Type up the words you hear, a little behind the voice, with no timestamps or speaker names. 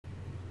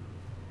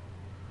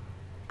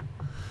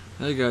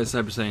Hey guys,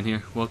 Cy6erSayian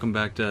here. Welcome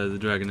back to the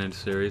Dragon Age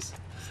series.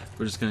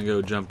 We're just gonna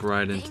go jump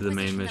right into the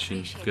main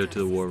mission, go to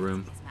the war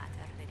room.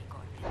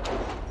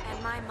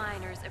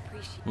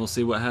 We'll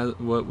see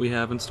what we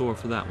have in store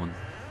for that one.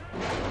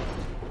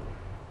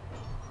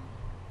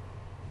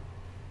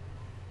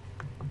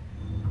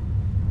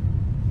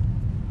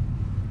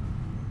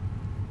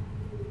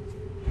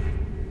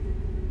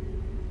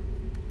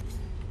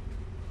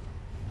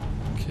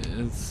 Okay,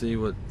 let's see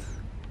what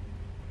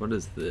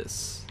is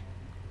this?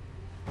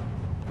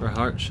 Her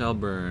heart shall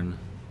burn.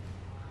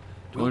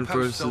 Join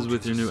forces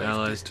with your new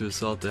allies to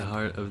assault the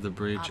heart of the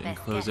breach and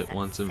close it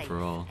once and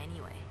for all.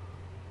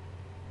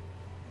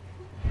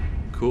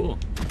 Cool.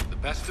 The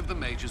best of the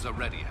mages are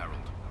ready, Herald.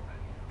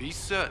 Be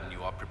certain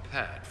you are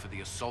prepared for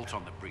the assault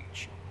on the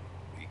breach.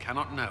 We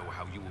cannot know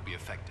how you will be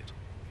affected.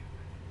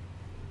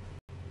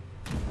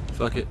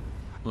 Fuck it.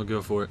 We'll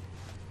go for it.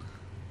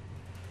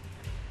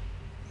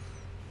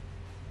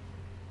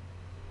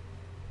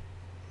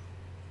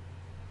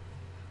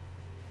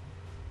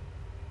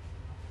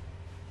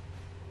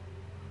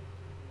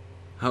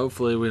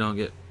 Hopefully we don't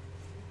get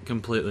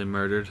completely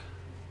murdered.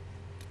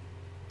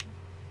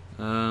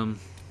 Let's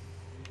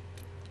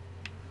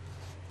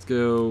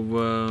go,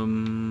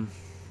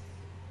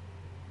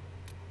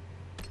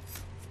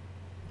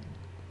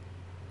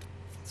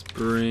 let's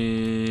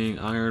bring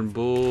Iron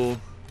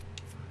Bull,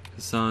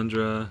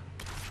 Cassandra,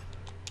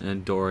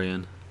 and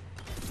Dorian.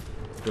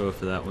 Let's go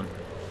for that one.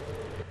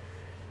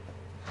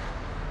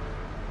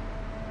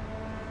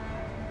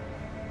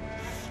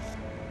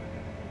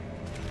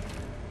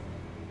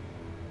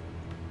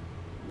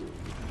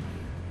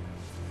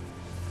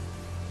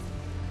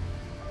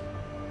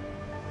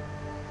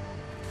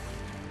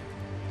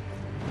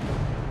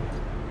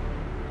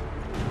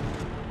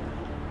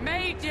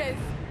 Mages!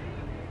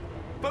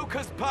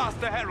 Focus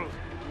past the Herald.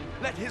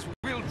 Let his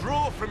will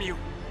draw from you.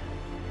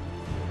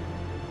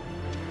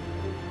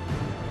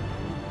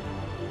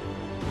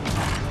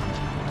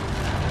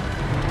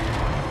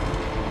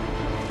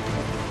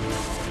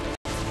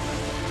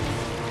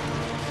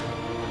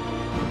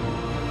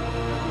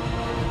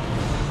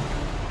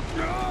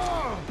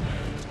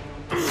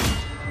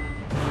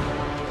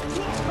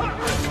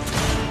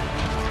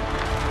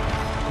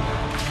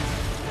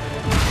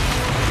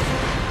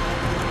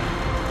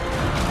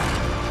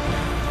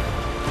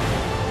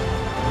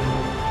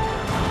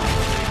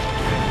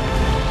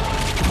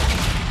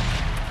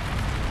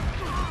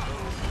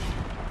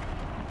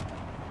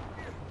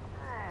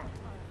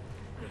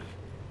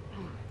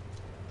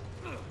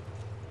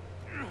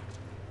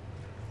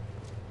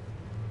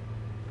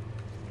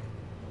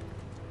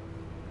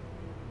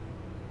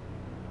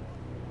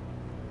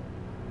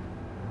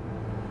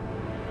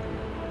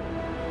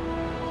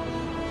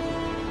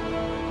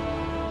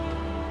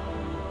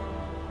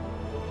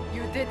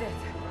 Did it.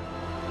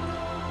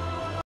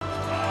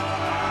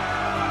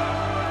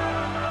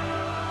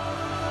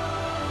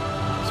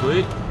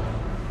 Sweet.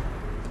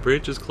 The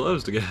breach is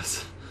closed, I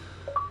guess.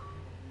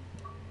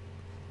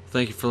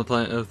 Thank you for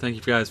playing. Oh, thank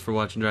you guys for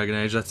watching Dragon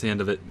Age. That's the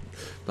end of it.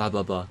 Blah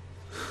blah blah.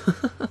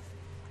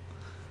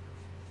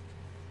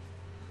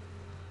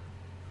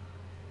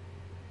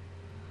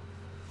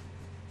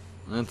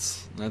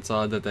 That's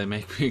odd that they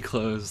make me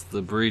close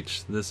the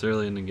breach this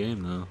early in the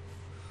game, though.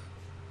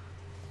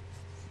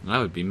 I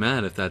would be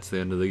mad if that's the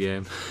end of the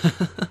game.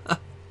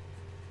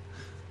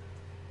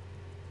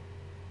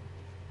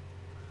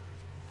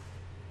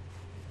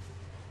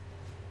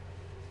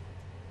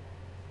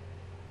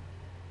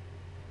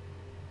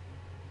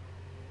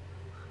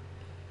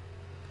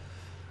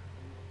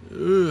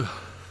 Ugh.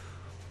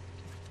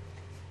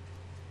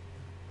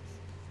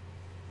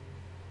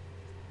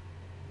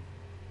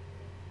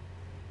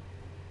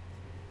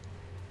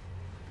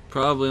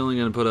 Probably only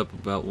going to put up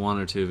about 1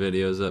 or 2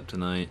 videos up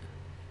tonight.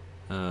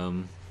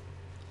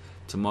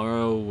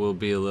 Tomorrow will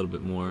be a little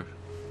bit more.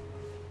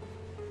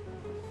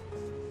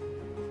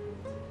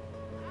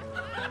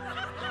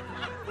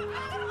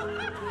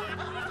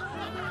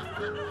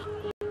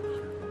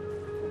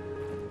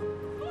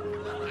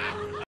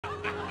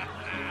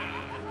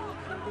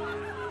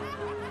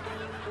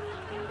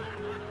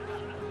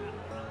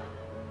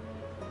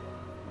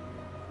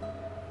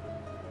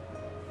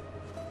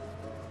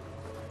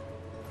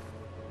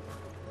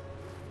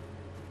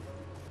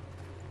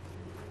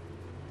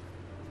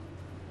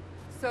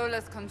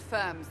 Solus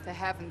confirms the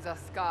heavens are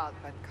scarred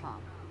but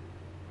calm.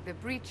 The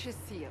breach is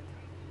sealed.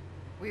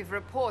 We've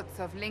reports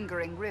of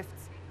lingering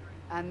rifts,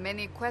 and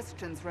many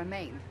questions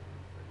remain.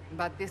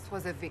 But this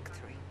was a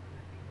victory.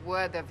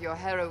 Word of your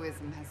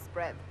heroism has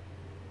spread.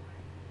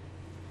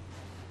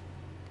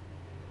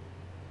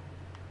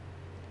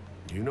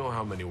 Do you know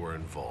how many were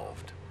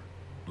involved?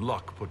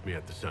 Luck put me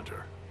at the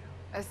center.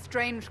 A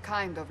strange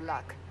kind of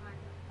luck.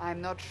 I'm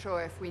not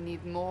sure if we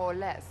need more or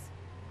less.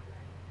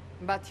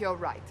 But you're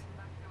right.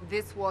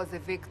 This was a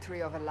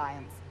victory of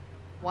Alliance,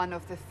 one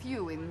of the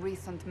few in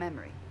recent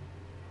memory.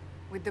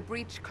 With the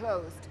breach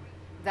closed,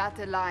 that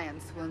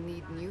alliance will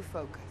need new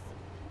focus.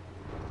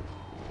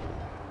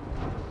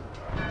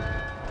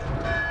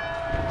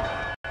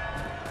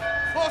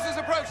 Forces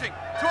approaching!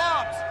 To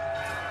arms!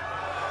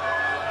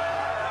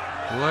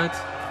 What?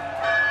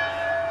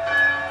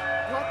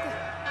 What the?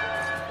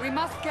 We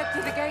must get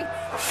to the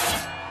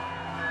gates.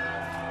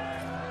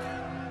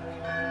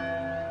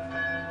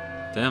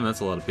 Damn, that's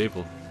a lot of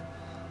people.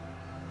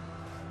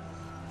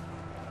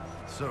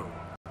 So,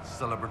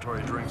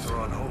 celebratory drinks are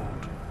on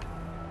hold.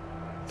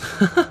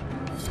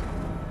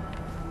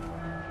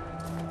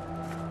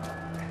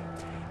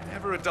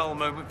 Never a dull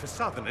moment for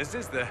Southerners,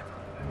 is there?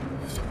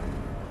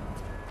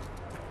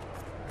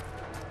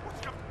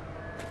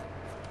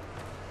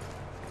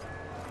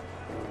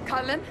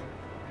 Cullen?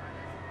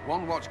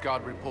 One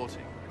watchguard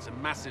reporting. It's a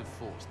massive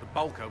force, the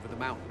bulk over the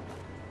mountain.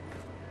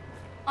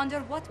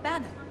 Under what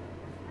banner?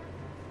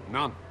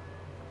 None.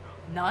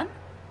 None?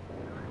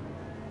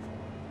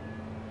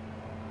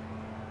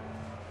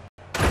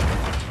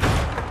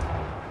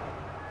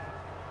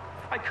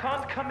 I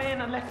can't come in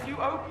unless you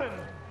open.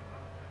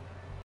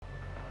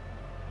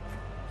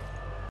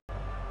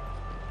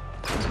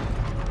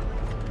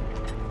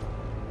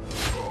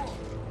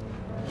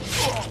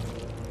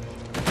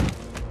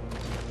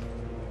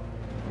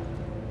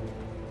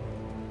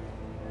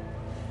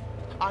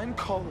 I'm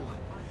Cole.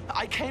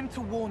 I came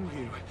to warn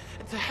you,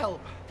 to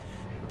help.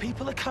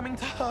 People are coming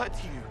to hurt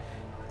you.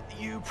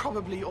 You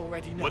probably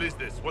already know. What is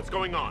this? What's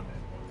going on?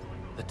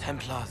 The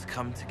Templars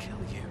come to kill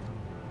you.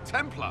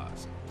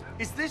 Templars?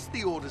 Is this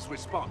the Order's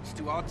response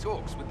to our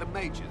talks with the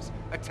mages,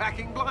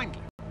 attacking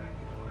blindly?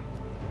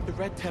 The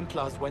Red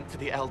Templars went to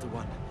the Elder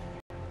One.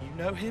 You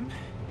know him,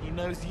 he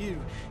knows you.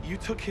 You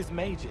took his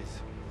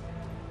mages.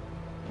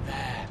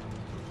 There.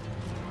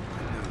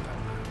 I know that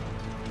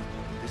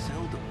man. This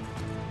Elder One.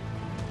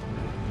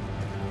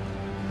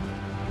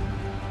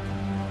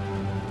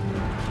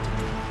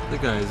 The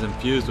guy is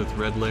infused with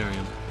red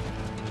lyrium.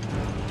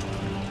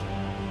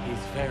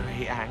 He's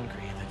very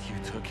angry that you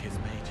took his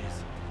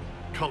mages.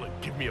 Cullen,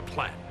 give me a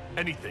plan.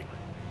 Anything.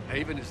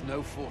 Haven is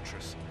no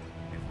fortress.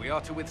 If we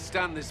are to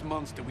withstand this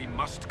monster, we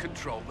must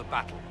control the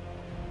battle.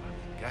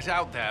 Get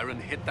out there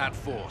and hit that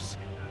force.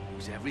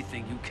 Use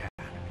everything you can.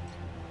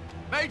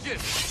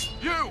 Mages!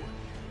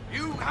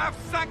 You have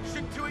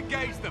sanction to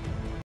engage them.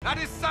 That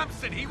is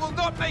Samson. He will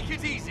not make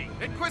it easy.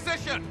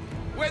 Inquisition!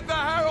 With the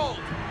Herald!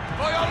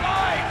 For your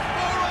lives! For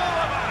all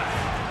of us!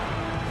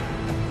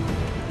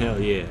 Hell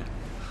yeah.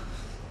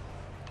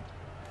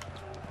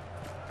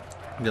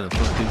 I'm gonna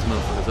fuck these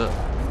motherfuckers up.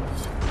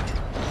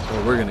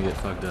 Or we're gonna get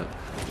fucked up.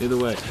 Either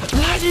way.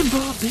 Lightning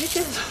bolt,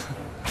 bitches!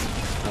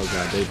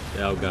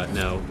 Oh god,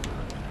 no.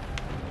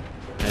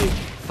 Hey,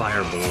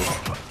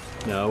 fireball.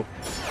 No.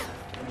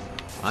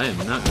 I am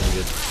not gonna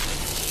get...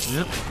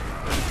 Yep.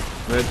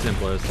 Red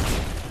Templars.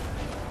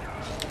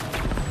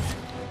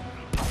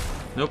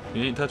 Nope,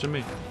 you ain't touching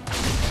me.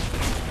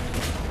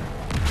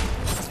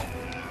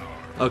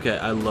 Okay,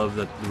 I love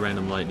that the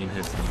random lightning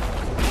hits them.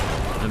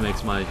 That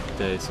makes my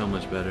day so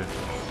much better.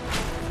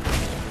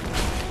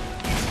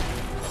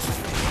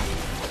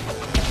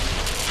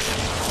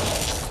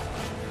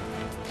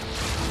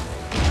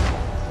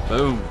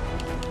 Boom.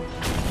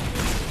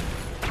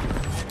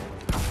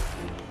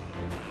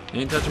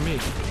 You ain't touching me.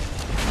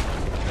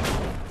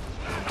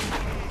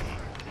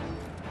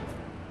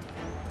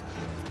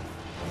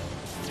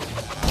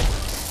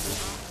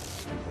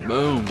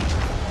 Boom.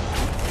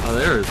 Oh,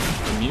 they're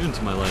immune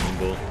to my lightning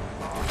bolt.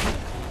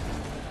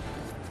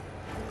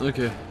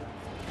 Okay.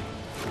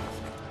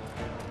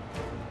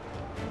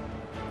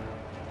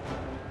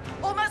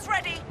 Almost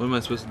ready. What am I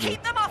supposed to do?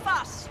 Keep them off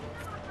us.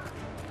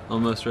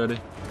 Almost ready.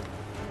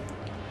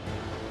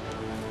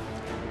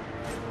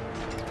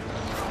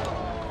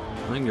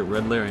 I can get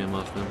red lyrium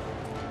off them.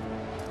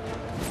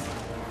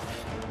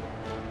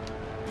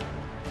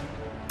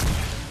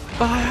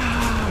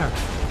 Fire!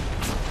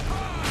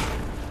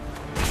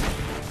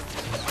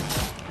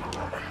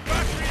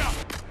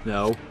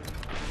 No.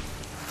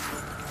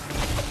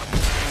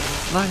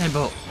 Lightning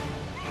bolt.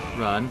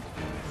 Run.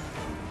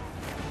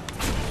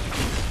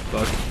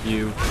 Fuck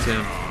you,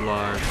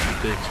 Templar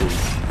bitches.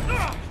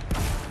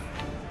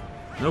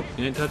 Nope,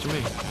 you ain't touching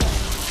me.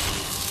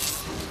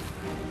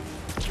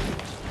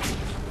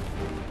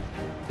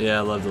 Yeah,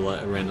 I love the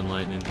random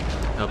lightning.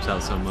 Helps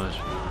out so much.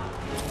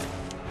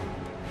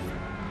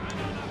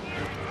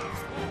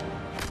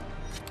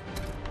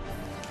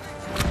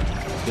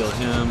 Kill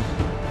him.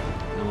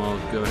 And we'll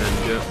go ahead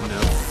and go.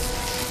 No.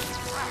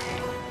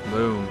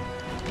 Boom.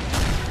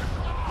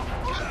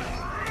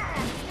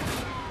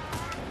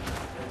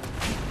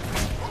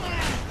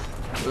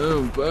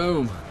 Boom,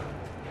 boom.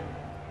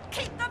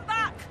 Keep them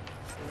back.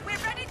 We're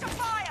ready to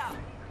fire.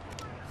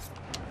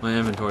 My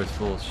inventory's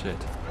full of shit.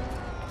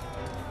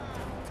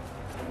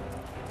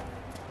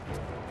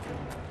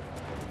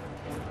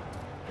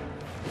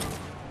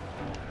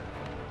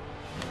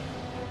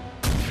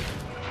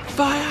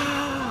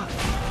 Fire!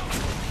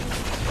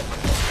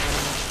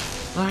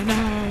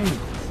 Lightning!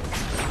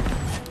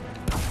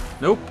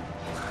 Nope.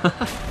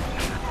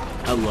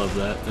 I love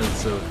that.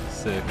 That's so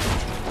sick.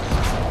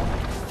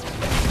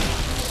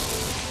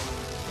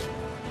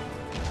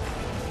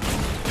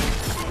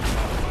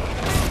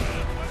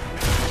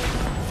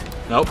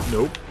 Nope,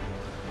 nope.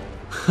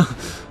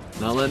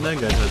 Not letting that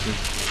guy touch me.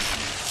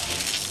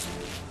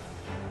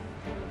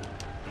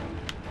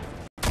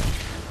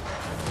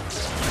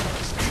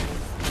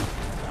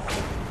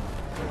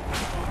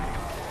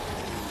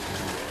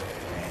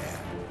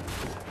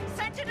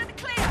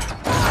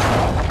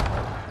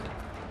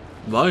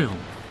 Volume.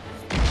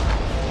 They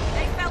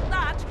felt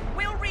that.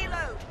 We'll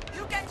reload.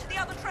 You get to the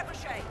other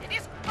trebuchet. It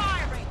is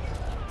firing.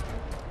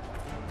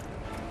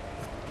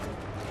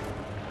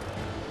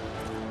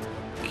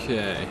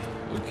 Okay,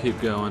 we'll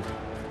keep going.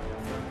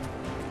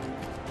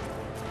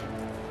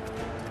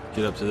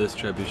 Get up to this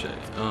trebuchet.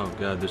 Oh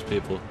god, there's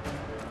people.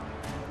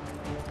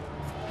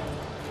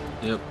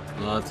 Yep,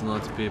 lots and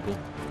lots of people.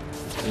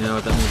 You know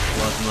what that means?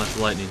 Lots and lots of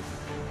lightning.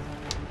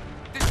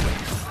 This way.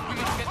 We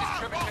need to get this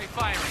trebuchet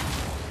firing.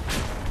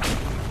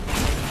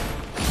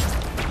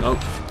 Oh,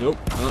 nope,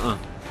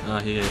 Ah,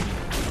 he hit me.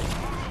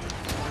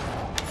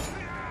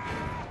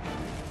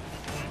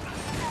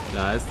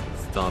 Guys,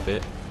 stop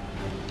it.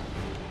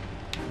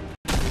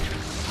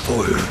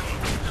 Fire.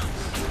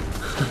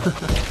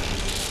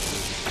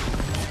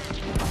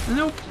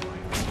 Nope.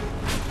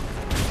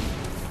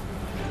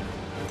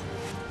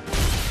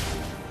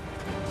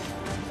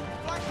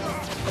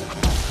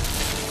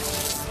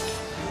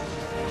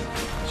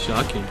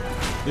 Shocking,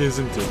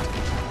 isn't it?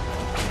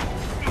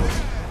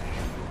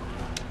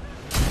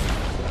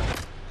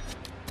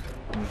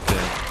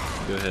 Okay,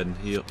 go ahead and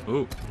heal.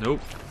 Oh,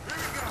 nope.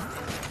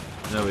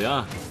 There we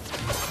are.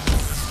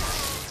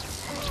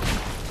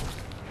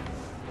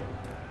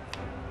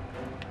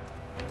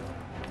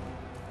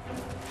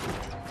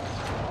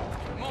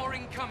 More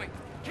incoming.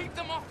 Keep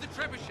them off the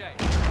trebuchet.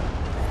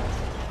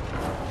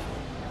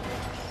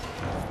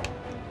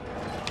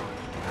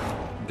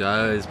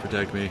 Guys,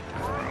 protect me.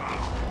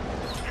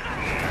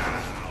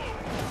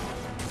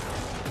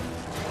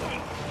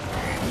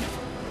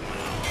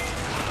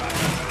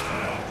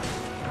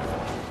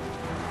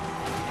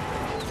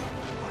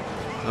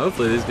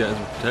 Hopefully these guys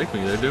will protect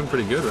me. They're doing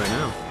pretty good right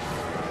now.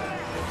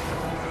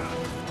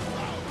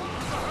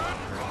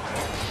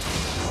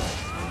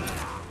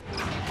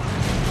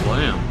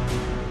 Blam.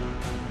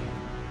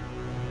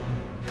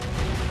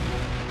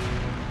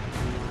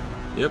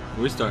 Yep,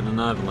 we're starting an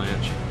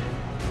avalanche.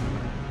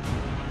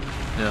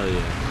 Hell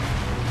yeah.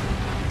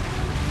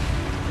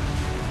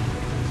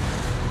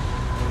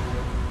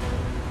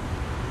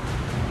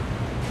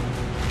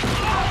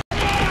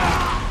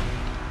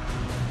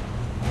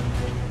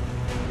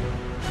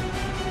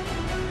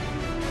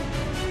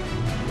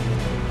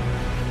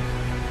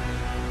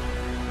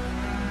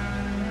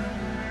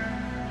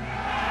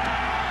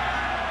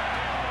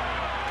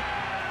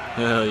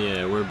 Hell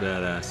yeah, we're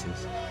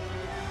badasses.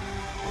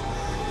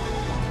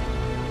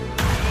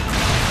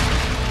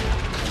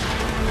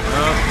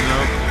 Oh,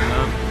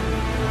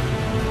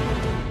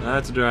 nope.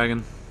 That's a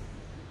dragon.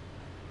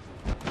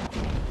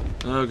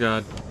 Oh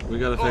god, we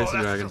gotta face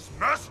a dragon. Just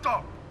messed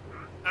up.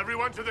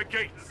 Everyone to the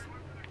gates.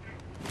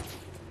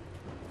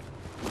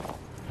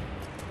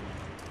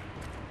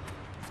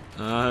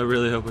 I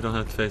really hope we don't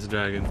have to face a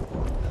dragon.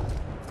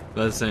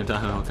 But at the same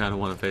time, I don't kind of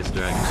want to face a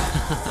dragon.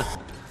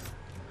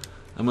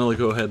 I'm gonna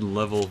go ahead and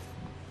level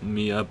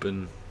me up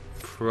and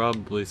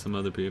probably some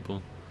other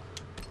people.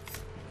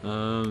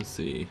 Let's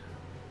see.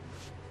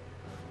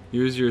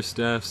 Use your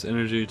staff's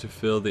energy to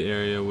fill the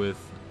area with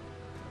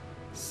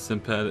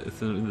sympathetic.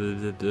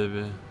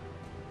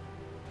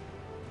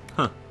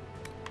 Huh.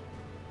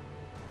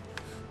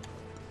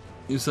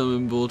 You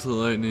summon bolt of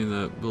lightning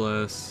that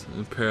blasts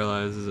and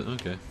paralyzes it.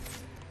 Okay.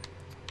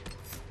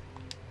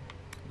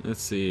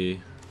 Let's see.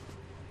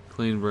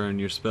 Clean burn.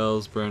 Your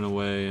spells burn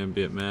away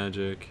ambient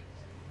magic.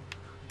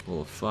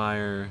 Wall of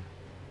fire.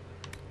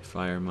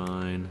 Fire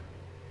mine.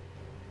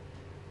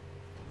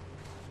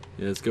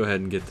 Yeah, let's go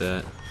ahead and get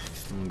that.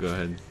 I'm gonna go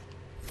ahead and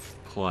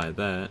apply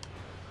that.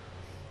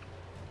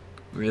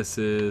 This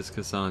is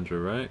Cassandra,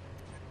 right?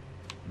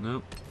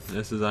 Nope.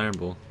 This is Iron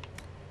Bull.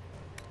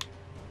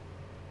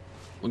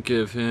 We'll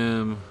give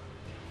him...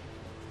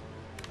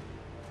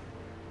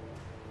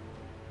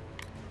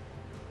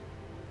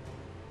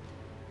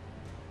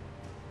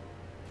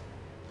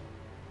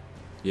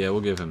 Yeah,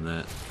 we'll give him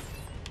that.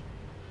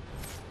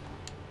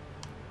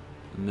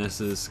 And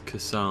this is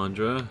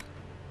Cassandra.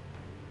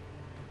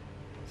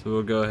 So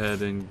we'll go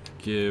ahead and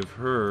give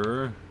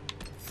her...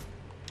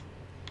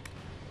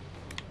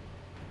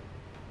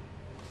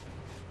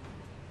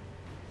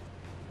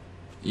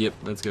 Yep,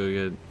 let's go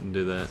ahead and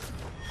do that.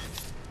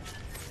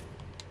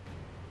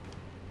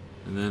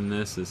 And then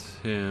this is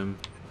him.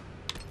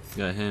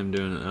 Got him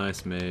doing an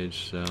ice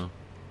mage, so...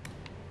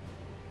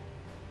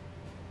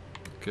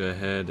 Go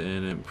ahead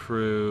and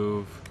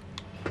improve.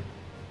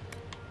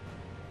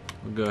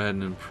 We'll go ahead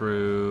and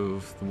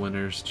improve the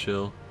winner's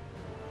chill.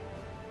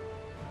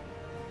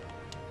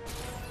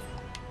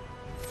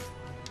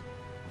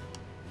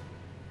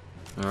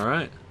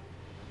 Alright.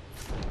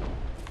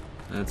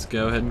 Let's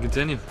go ahead and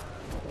continue.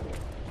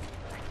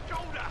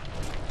 Shoulder!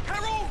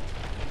 Herald!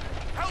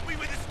 Help me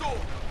with this door!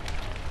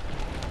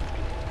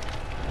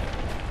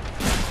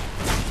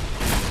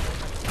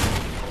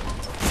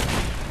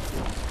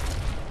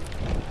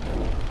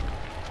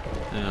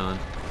 Hang on.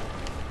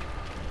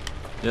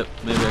 Yep,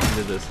 maybe I can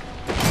do this.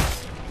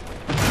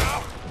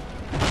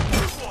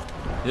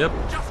 Yep.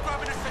 Just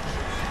grab an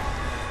essential.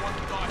 One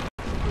die.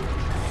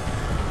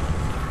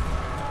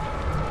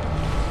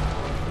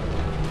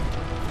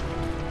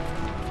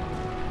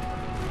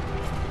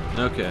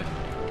 Okay.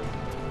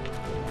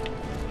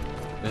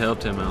 It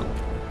helped him out.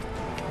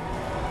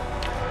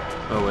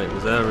 Oh wait,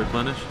 was that a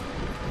replenish?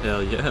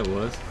 Hell yeah, it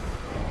was.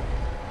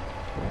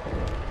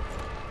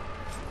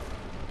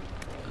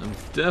 I'm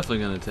definitely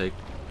gonna take...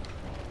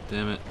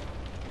 Damn it.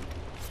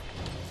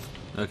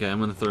 Okay, I'm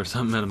gonna throw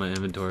something out of my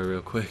inventory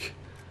real quick.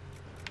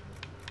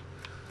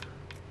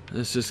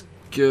 Let's just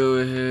go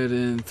ahead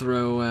and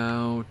throw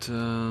out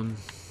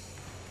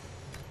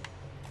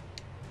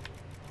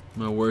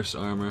my worst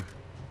armor.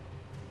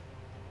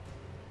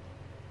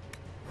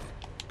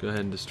 Go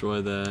ahead and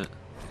destroy that.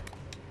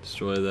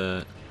 Destroy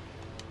that.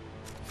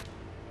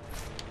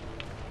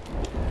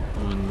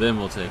 And then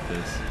we'll take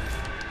this.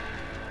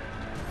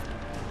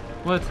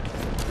 What?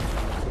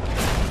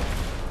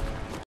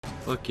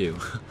 Fuck you.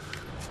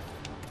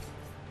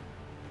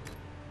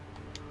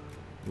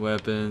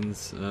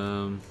 Weapons,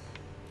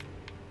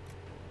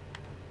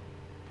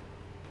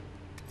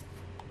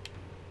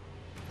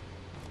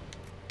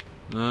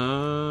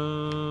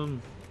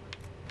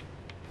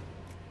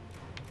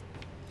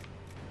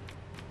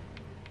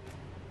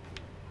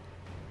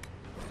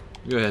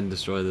 go ahead and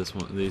destroy this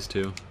one, these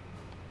two.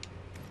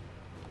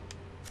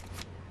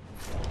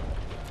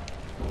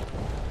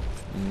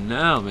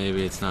 Now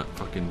maybe it's not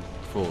fucking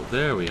full.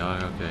 There we are.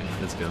 Okay,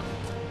 let's go.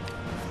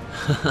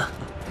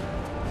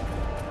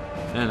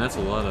 Man, that's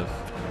a lot of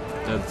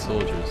dead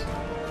soldiers.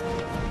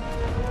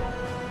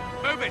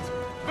 Move it!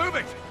 Move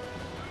it!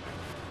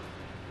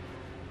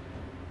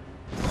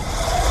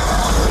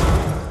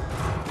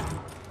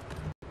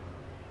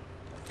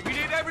 We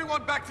need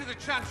everyone back to the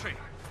Chantry.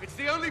 It's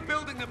the only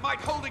building that might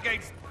hold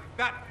against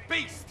that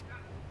beast.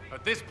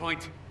 At this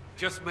point,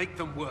 just make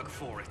them work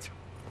for it.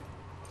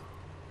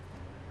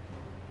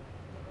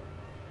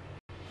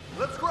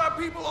 Let's grab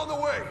people on the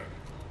way.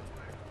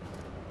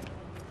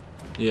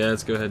 Yeah,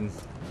 let's go ahead and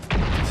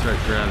start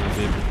grabbing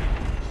people.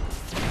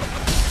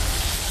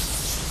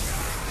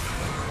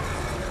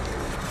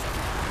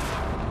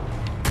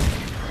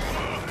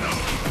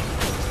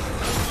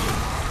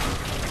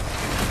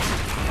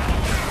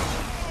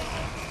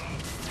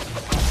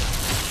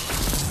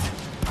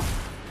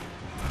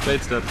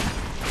 Fade step.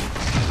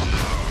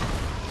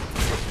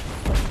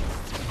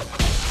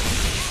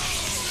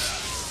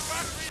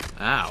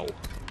 Ow.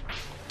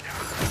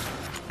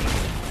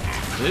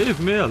 Leave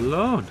me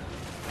alone.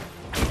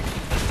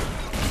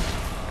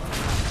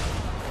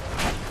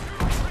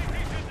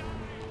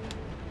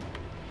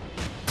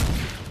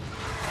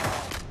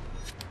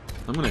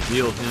 I'm gonna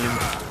heal him.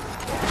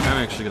 I'm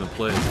actually gonna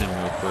play as him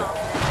real quick.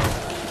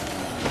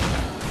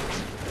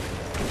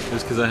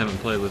 Just because I haven't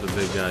played with a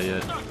big guy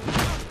yet.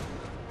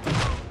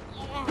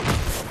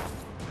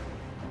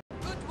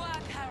 Good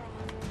work,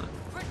 Harold.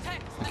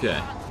 Protect the Okay.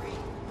 country.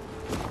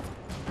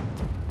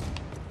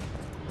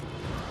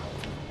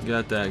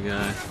 Got that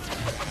guy.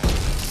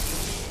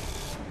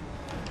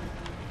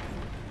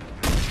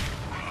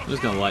 I'm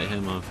just gonna light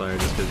him on fire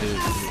just because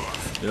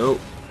he's... Yo.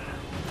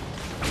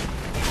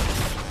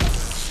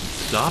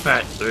 Stop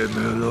it! Leave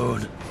me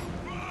alone.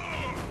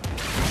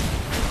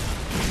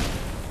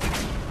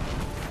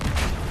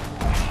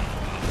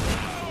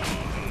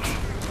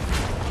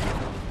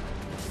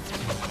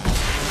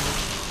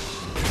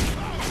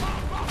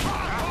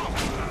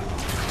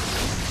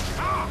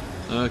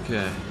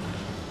 Okay.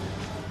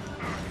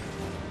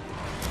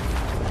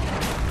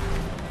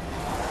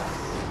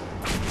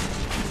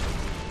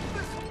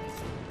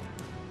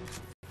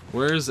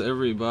 Where's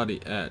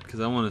everybody at? Because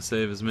I want to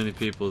save as many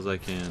people as I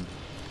can.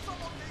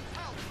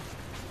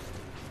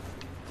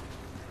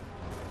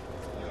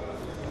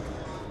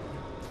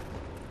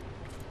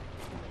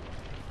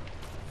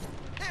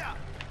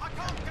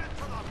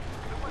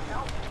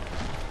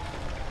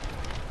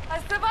 A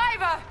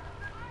survivor!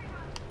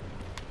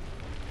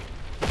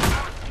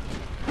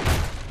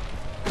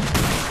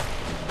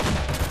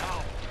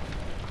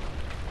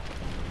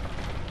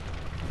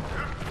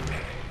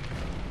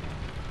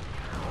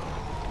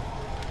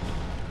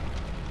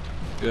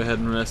 Go ahead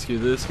and rescue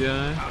this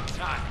guy.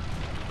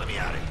 Let me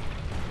out of here.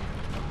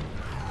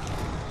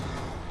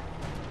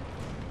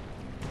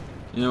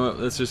 You know what?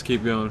 Let's just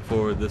keep going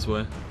forward this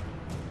way.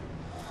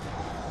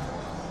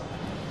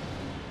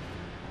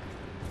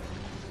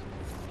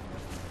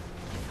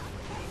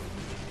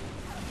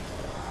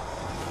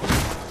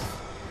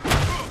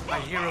 I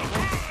hear a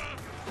voice.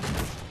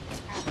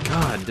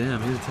 God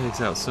damn, he takes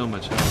out so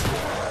much health.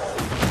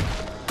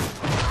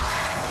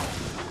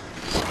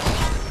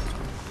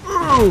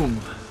 Boom!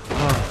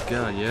 Oh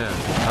god, yeah.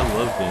 I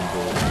love being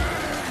gold.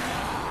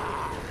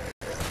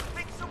 I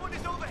think someone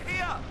is over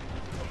here.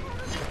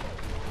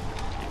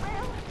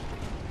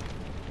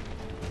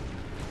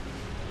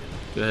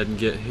 Go ahead and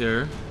get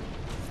here.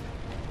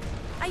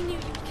 I knew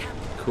you'd come.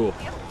 Cool.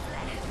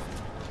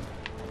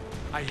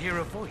 I hear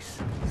a voice.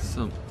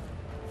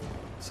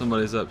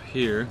 Somebody's up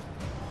here.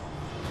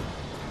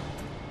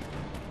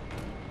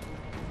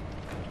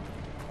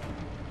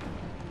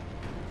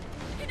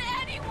 Can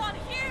anyone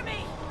hear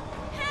me?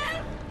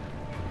 Help!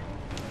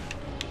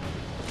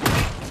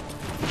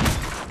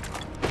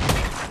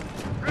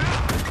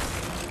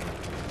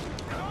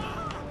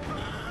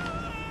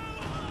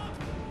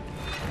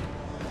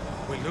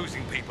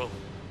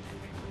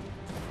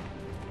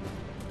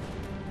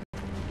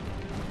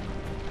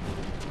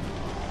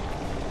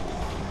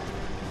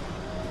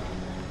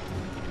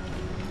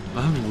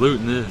 I'm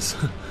looting this.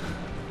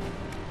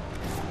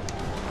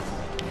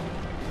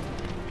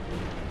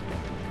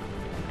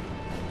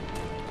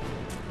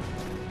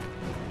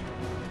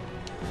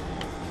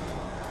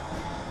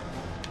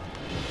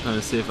 Trying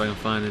to see if I can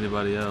find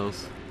anybody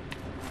else.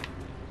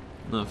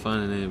 Not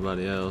finding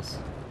anybody else.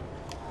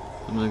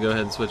 I'm gonna go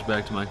ahead and switch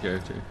back to my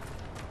character.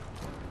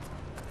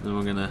 Then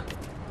we're gonna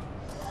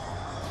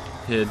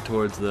head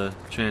towards the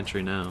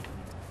chantry now.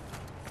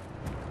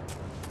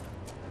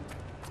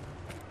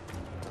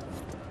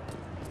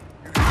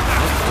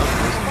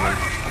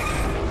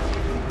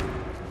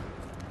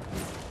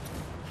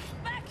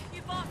 Back,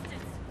 you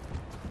bastards!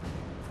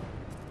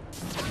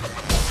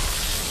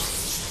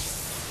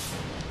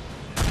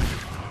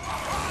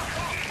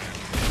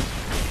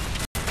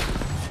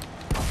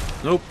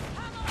 Nope,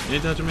 you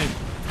ain't touching me.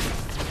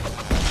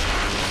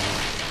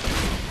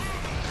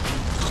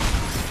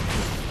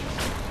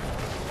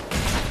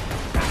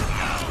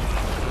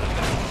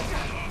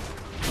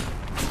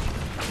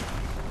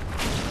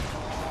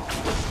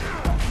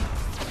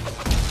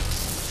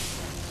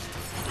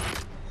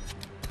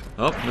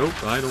 Oh,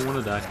 nope, I don't want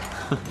to die.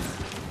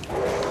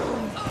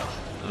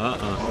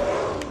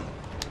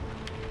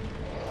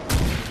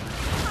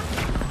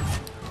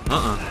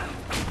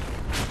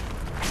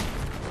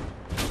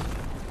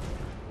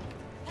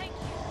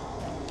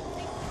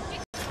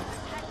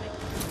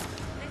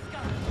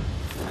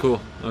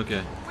 Cool,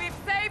 okay. We've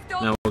saved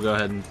all. Now we'll go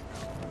ahead and...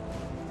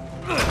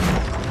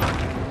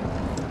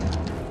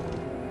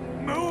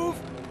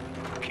 Move!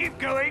 Keep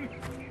going!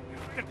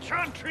 The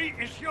chantry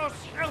is your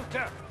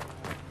shelter!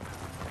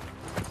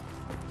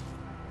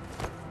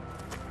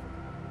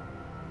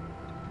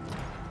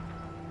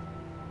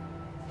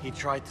 He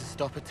tried to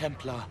stop a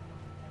Templar.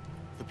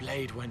 The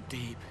blade went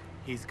deep.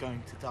 He's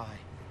going to die.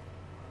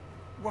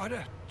 What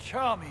a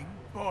charming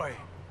boy.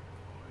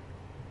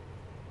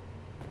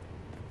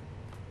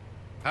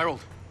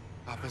 Harold,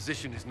 our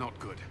position is not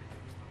good.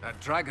 That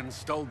dragon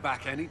stole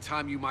back any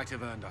time you might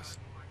have earned us.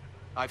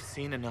 I've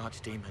seen an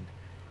archdemon.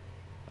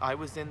 I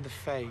was in the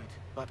Fade,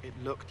 but it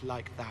looked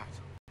like that.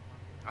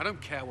 I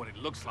don't care what it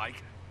looks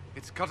like.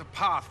 It's got a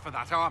path for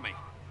that army.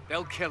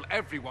 They'll kill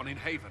everyone in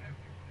Haven.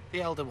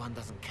 The Elder One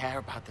doesn't care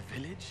about the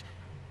village.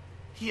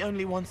 He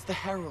only wants the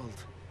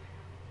Herald.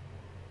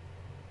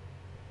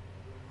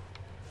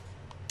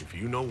 If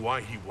you know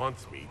why he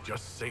wants me,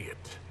 just say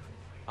it.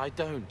 I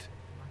don't.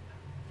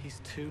 He's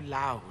too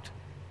loud.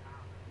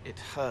 It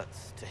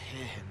hurts to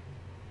hear him.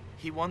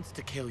 He wants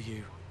to kill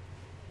you.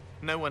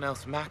 No one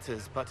else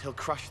matters, but he'll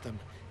crush them,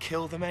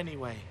 kill them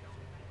anyway.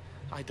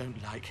 I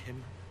don't like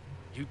him.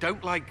 You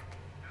don't like...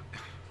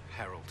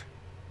 Harold,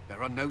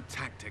 there are no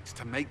tactics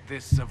to make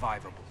this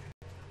survivable.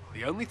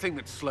 The only thing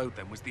that slowed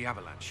them was the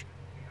avalanche.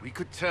 We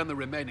could turn the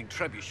remaining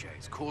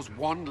trebuchets, cause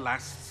one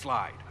last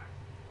slide.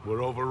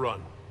 We're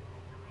overrun.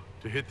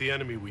 To hit the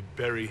enemy, we'd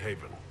bury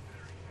Haven.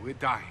 We're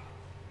dying,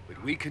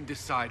 but we can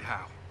decide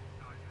how.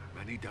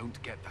 Many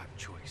don't get that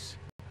choice.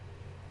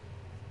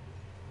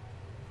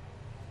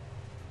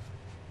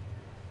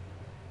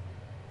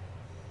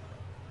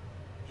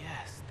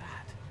 Yes,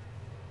 that.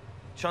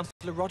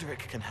 Chancellor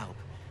Roderick can help.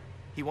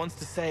 He wants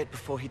to say it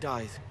before he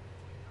dies.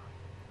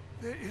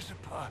 There is a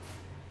path.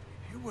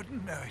 You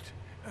wouldn't know it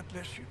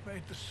unless you'd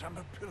made the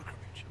summer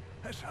pilgrimage,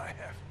 as I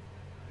have.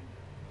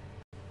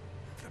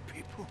 The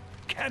people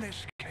can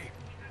escape.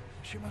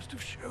 She must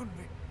have shown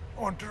me.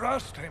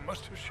 Andraste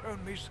must have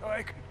shown me so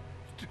I can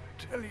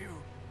tell you.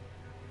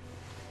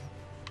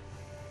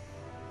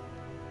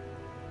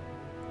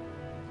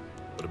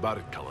 What about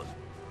it, Cullen?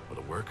 Will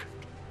it work?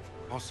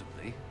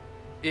 Possibly,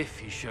 if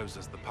he shows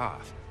us the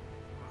path.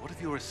 What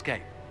of your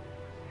escape?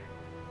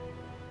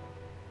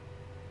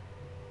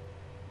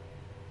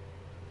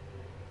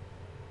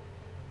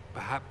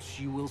 Perhaps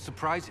you will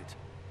surprise it.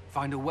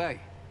 Find a way.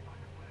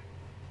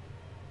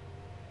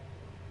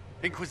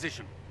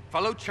 Inquisition,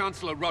 follow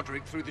Chancellor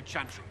Roderick through the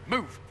Chantry.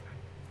 Move!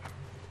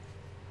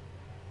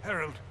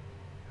 Harold,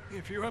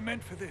 if you are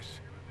meant for this,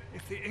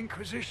 if the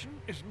Inquisition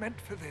is meant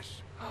for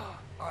this,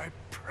 I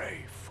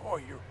pray for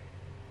you.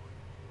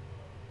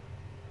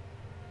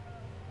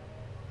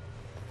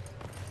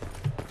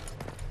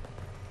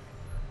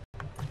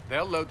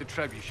 They'll load the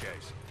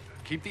trebuchets.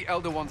 Keep the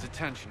Elder One's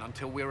attention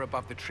until we're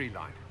above the tree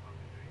line.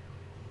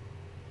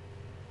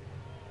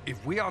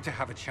 If we are to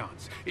have a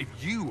chance, if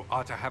you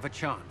are to have a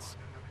chance,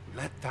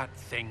 let that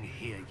thing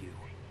hear you.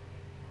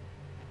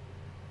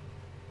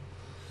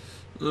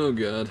 Oh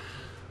god.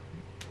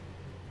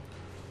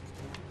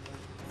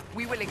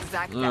 We will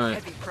exact All a right.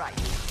 heavy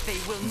price. They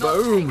will not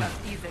Boom. take us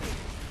easily.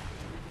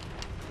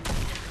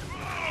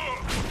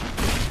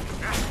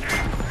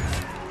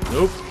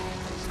 Nope.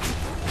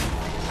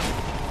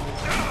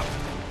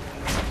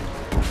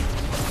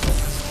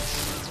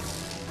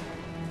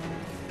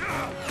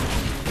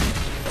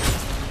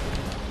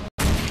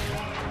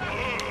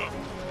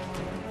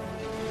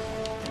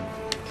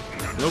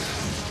 Nope.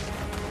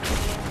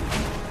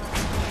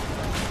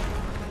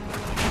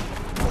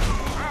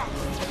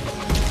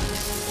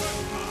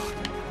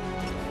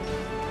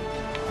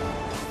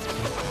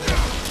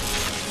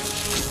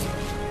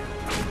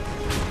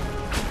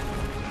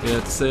 We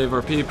have to save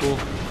our people,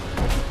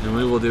 and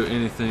we will do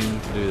anything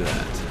to do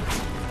that.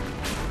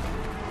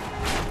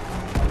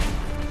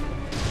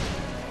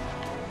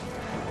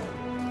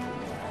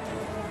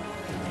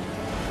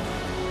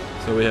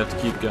 So we have to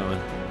keep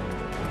going.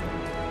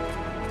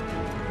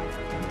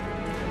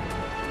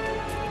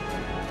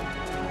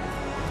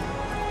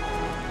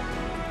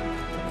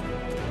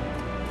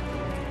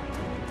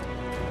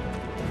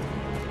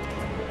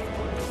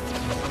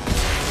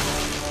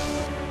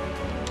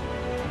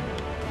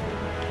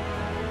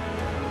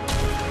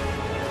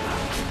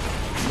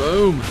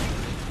 Boom!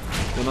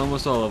 Got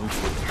almost all of them.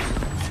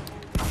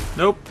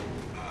 Nope.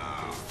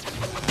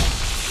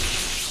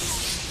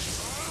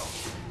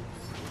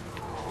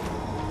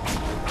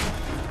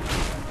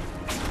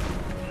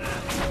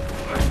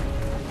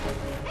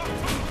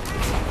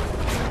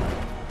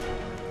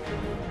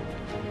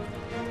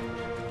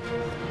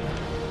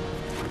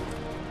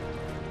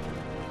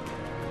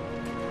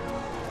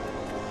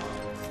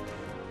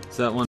 Is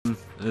that one?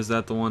 Is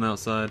that the one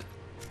outside?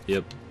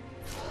 Yep.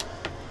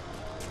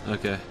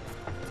 Okay.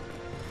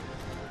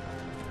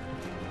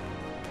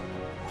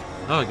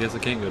 Oh, I guess I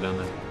can't go down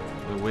there.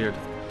 Oh, weird.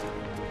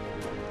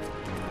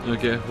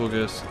 Okay, we'll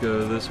just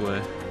go this way.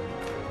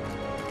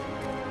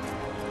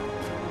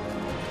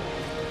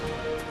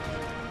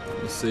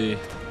 Let's see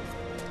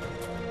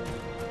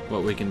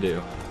what we can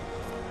do.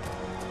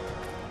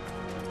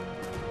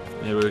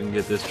 Maybe we can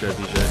get this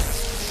trebuchet.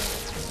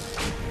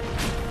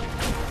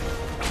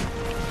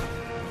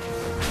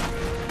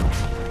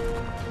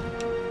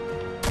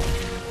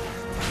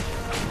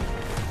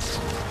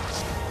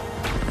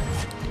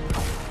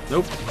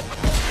 Nope.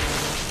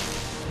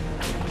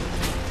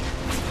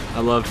 I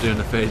love doing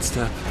the fade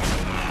step.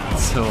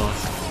 It's so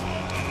awesome.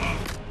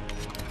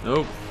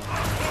 Nope.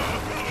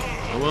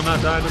 I will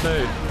not die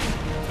today.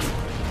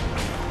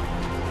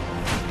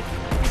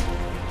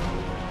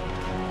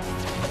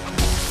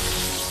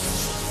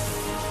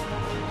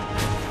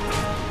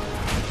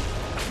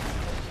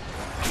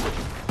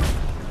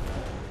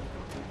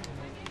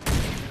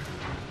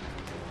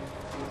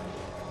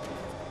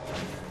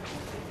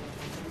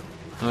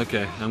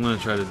 Okay, I'm gonna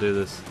try to do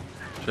this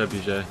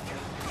trebuchet.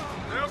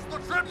 There's the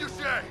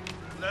trebuchet!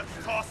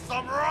 Let's toss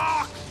some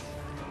rocks!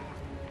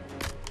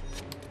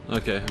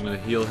 Okay, I'm gonna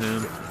heal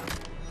him.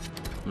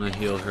 I'm gonna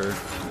heal her.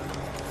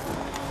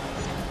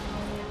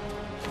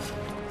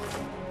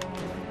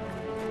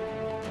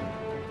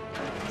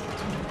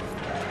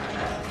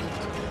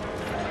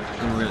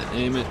 And we're gonna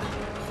aim it.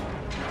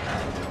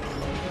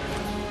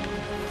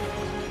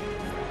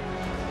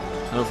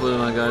 Hopefully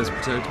my guys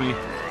protect me.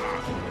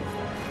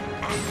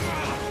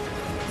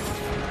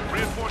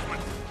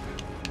 Reinforcements!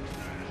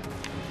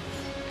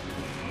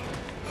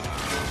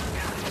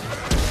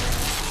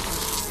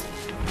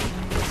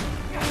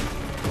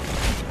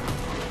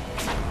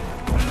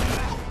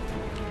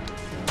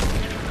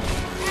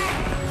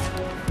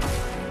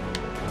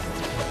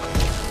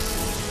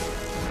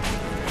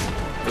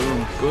 Boom,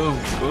 boom,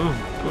 boom,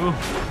 boom.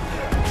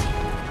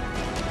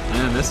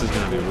 Man, this is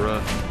gonna be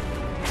rough.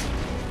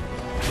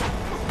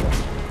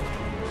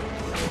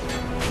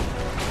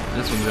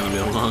 This one's gonna be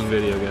a long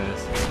video,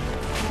 guys.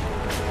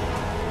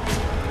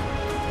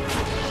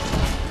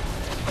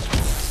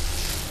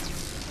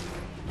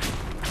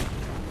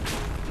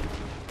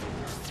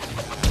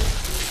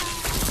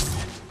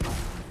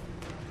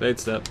 Fade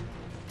step.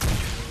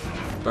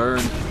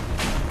 Burn.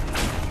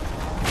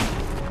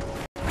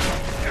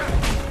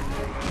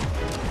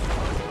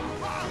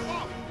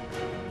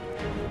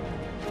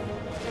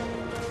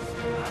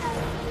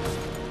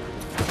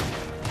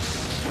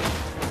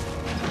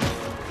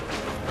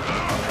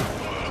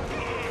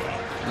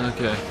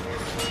 Okay.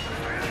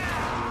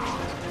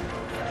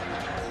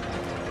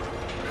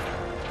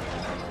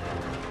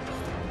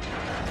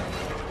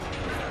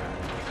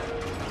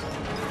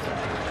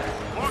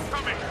 More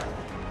coming!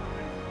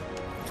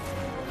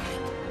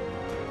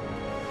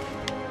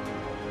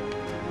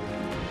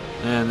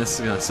 Man, this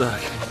is gonna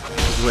suck.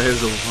 There's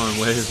waves upon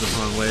waves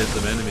upon waves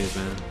of enemies,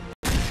 man.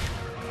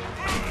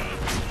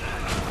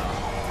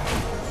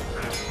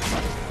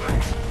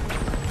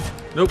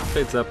 Nope,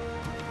 fade's up.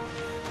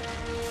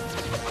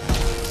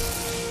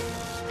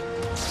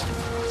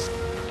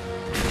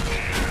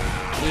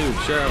 You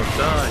shall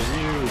die,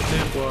 you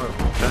Templar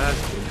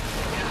bastard.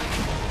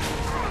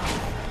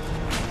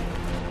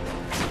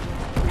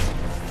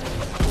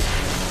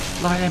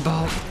 Lightning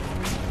bolt.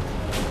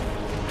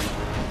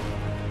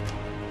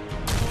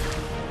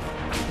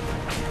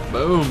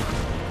 Boom.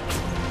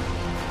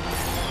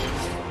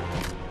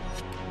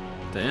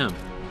 Damn.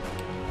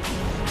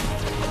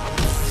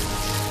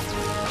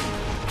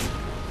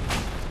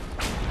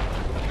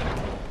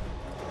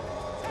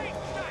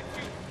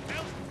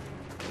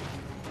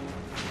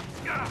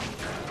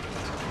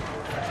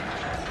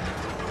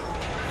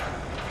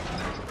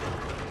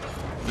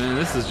 Man,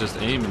 this is just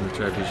aiming the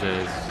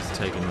trebuchet. It's just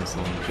taking this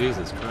long.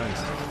 Jesus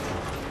Christ.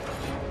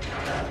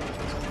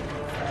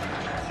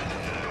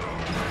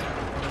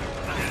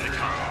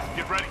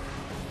 Get ready!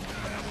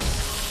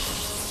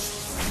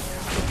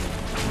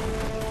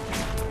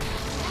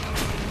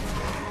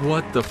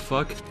 What the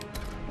fuck?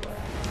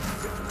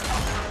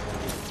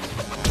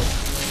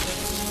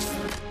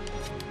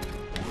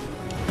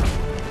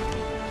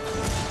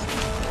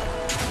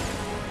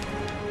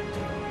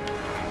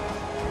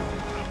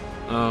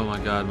 Oh my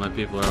god, my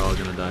people are all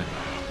gonna die.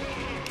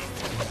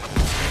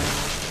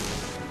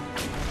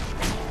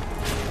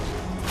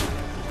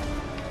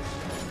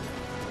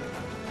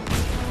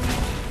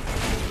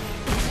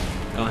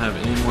 I don't have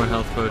any more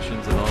health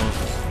potions at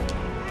all.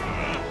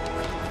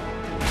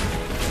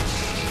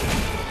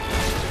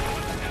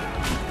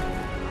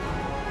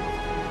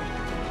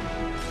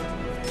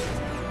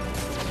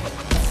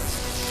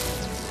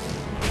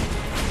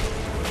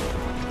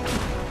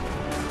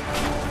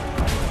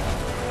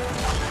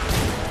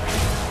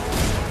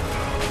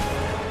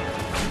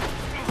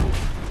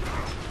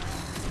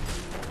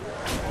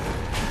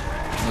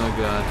 Oh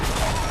god.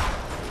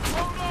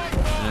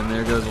 And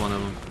there goes one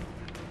of them.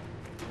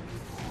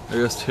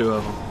 There goes two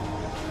of them.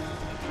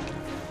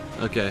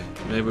 Okay,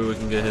 maybe we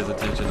can get his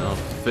attention. I'll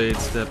fade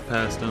step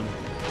past him.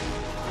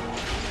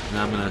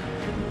 Now I'm gonna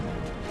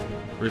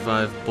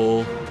revive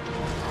Bull.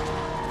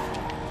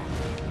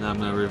 Now I'm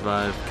gonna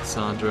revive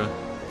Cassandra.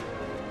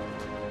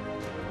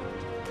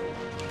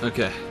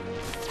 Okay.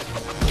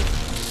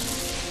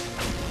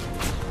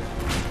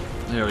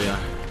 There we are.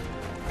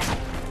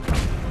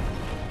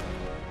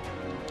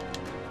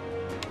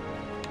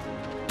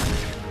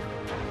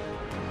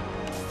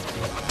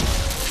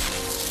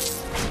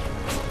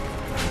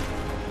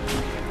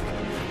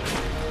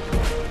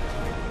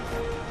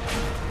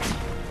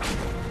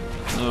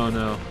 Oh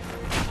no.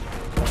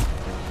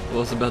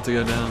 What's about to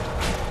go down?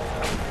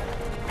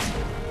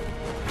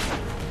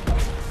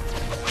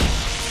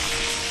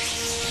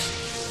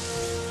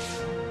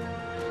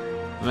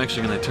 I'm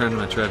actually gonna turn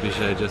my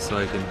trebuchet just so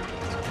I can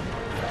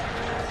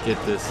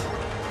get this.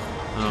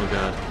 Oh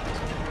god.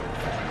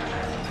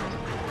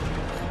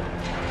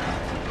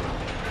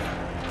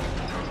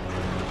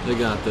 They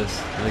got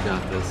this. They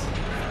got this.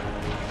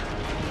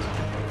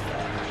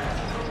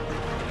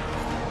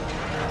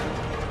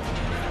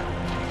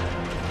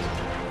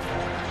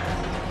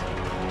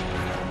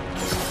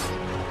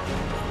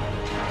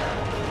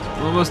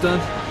 I'm almost done.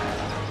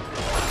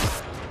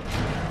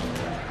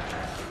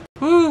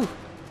 Woo!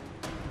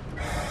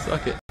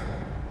 Suck it.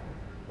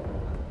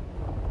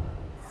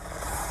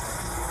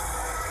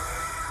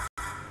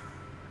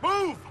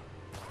 Move!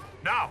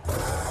 Now!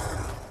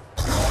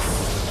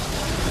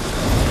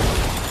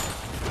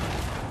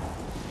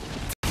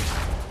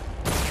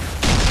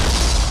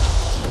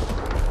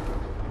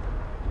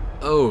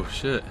 Oh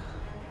shit.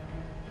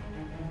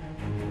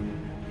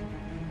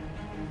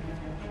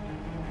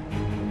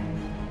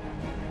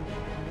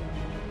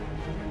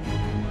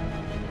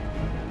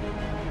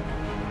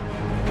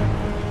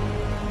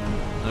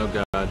 Oh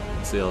god,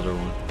 it's the elder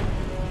one.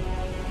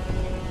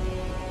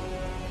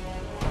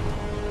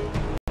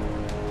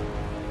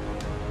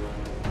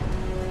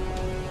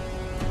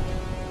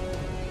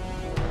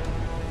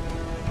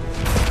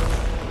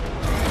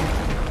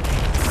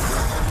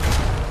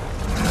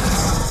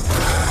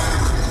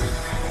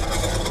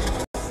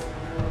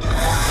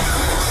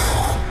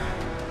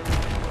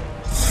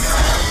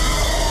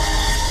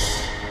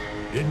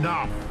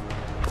 Enough!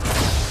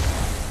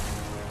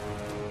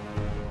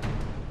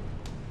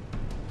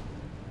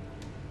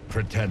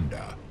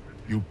 Pretender,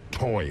 you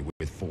toy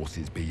with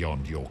forces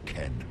beyond your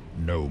ken.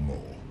 No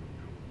more.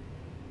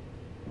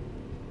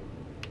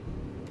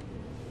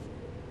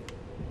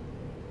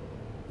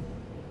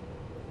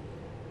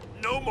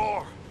 No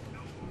more!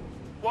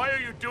 Why are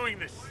you doing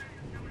this?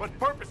 What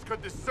purpose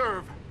could this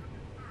serve?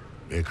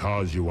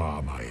 Because you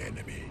are my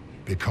enemy.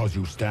 Because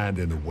you stand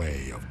in the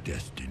way of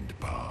destined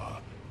power.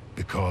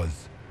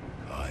 Because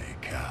I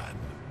can.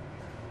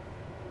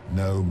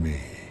 Know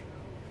me.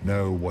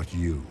 Know what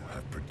you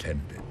have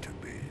pretended to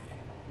be.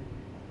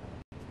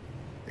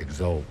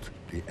 Exalt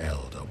the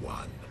Elder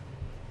One.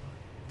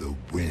 The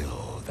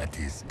will that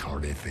is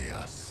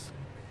Corypheus.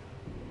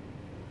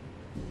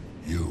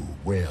 You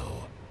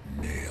will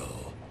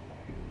kneel.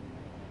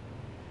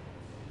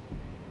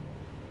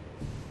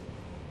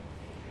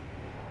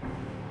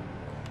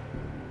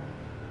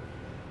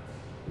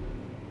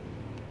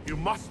 You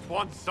must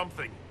want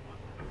something.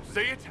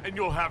 Say it and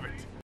you'll have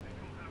it.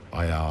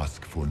 I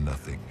ask for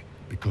nothing,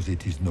 because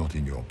it is not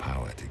in your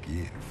power to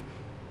give.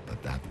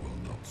 But that will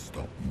not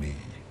stop me.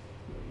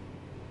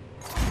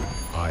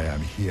 I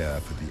am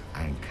here for the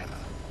anchor.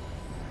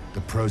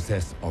 The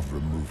process of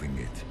removing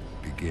it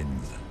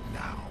begins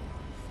now.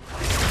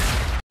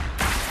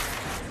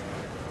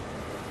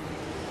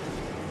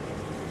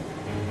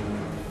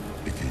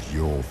 It is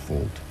your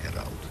fault,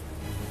 Herald.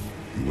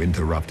 You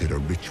interrupted a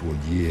ritual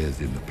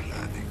years in the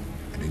planning,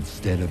 and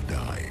instead of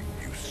dying,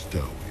 you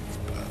stole its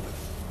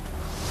purpose.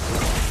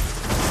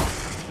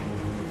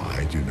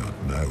 I do not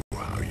know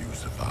how you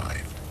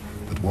survived,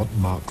 but what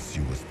marks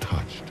you as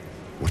touched,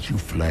 what you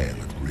flail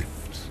at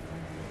rifts,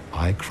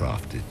 I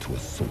crafted to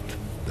assault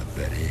the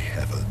very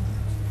heavens.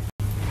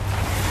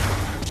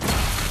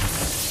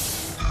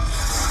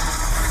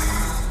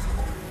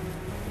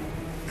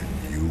 And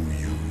you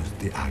used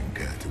the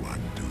anchor to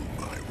undo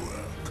my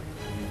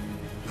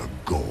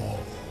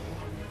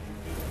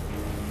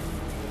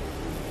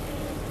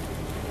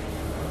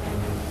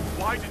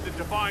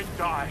Divine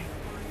die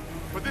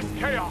for this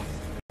chaos.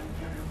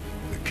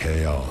 The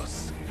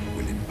chaos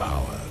will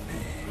empower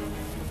me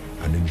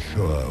and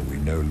ensure we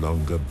no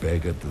longer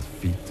beg at the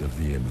feet of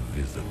the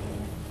invisible.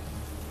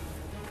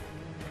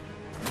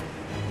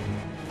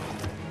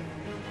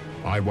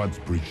 I once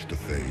breached the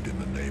Fade in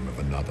the name of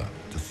another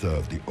to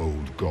serve the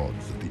old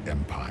gods of the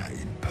Empire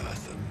in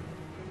person.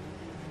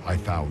 I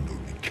found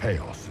only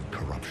chaos and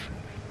corruption,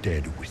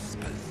 dead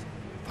whispers.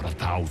 For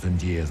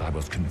 1,000 years I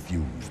was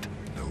confused,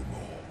 no more.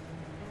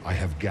 I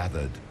have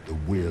gathered the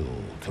will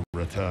to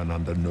return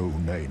under no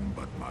name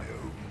but my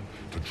own,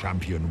 to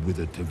champion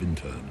Wither to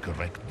Winter and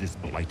correct this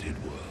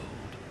blighted world.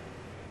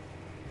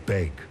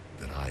 Beg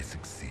that I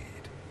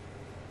succeed,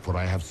 for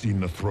I have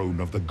seen the throne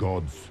of the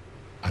gods,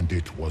 and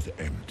it was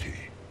empty.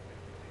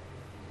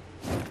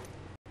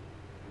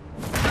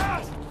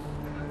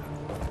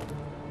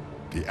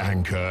 The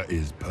anchor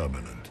is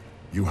permanent.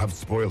 You have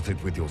spoilt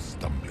it with your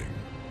stumbling.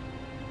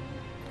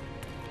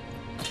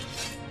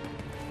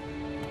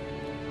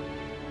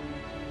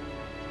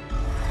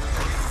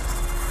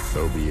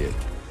 So be it.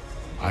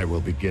 I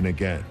will begin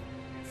again.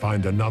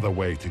 Find another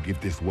way to give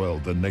this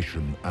world the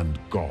nation and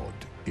God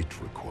it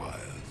requires.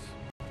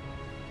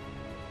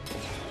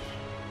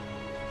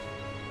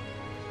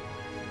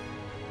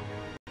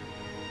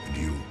 And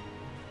you,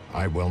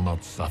 I will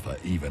not suffer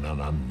even an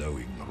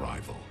unknowing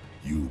rival.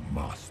 You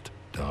must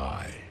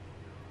die.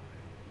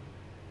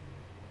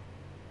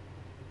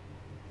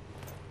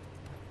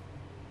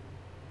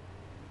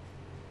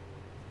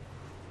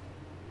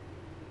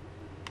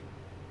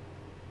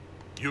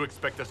 You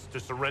expect us to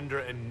surrender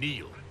and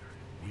kneel.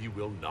 We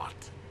will not.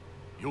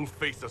 You'll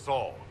face us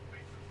all.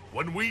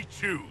 When we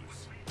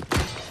choose.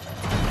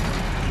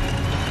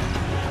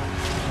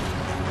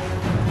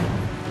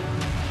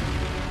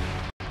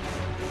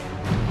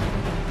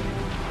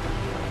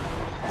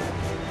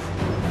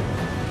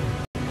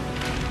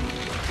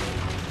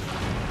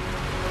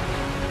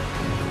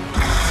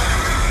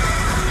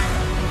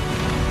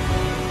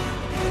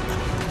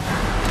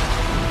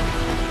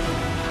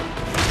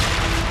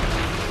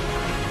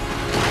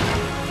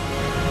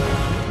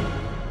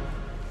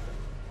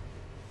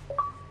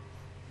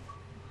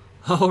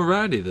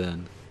 Alrighty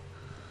then.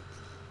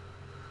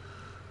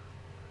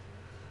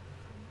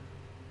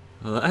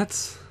 Well,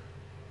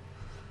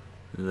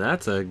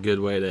 that's a good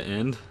way to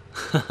end.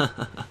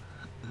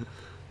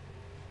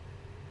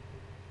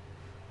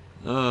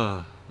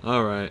 Oh,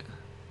 alright.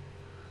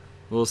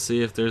 We'll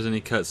see if there's any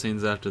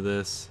cutscenes after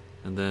this,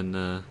 and then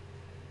if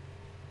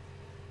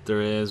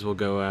there is,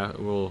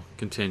 we'll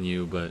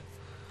continue, but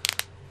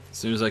as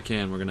soon as I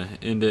can, we're gonna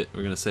end it,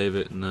 we're gonna save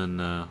it, and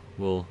then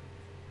we'll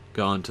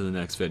go on to the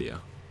next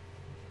video.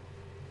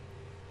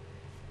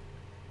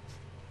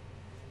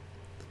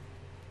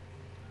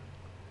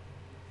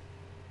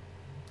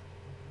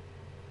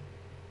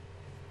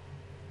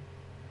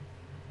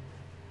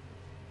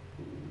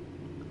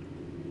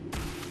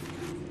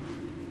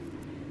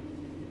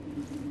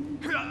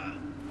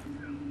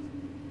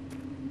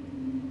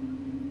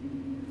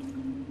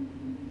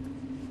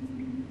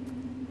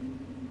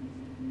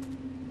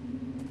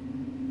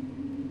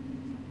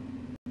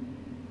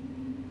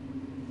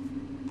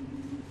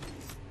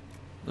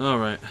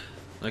 Alright,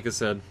 like I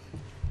said,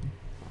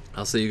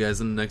 I'll see you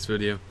guys in the next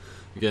video.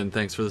 Again,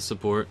 thanks for the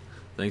support,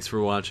 thanks for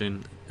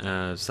watching,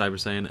 Cyber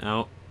Saiyan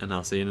out, and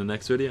I'll see you in the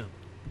next video.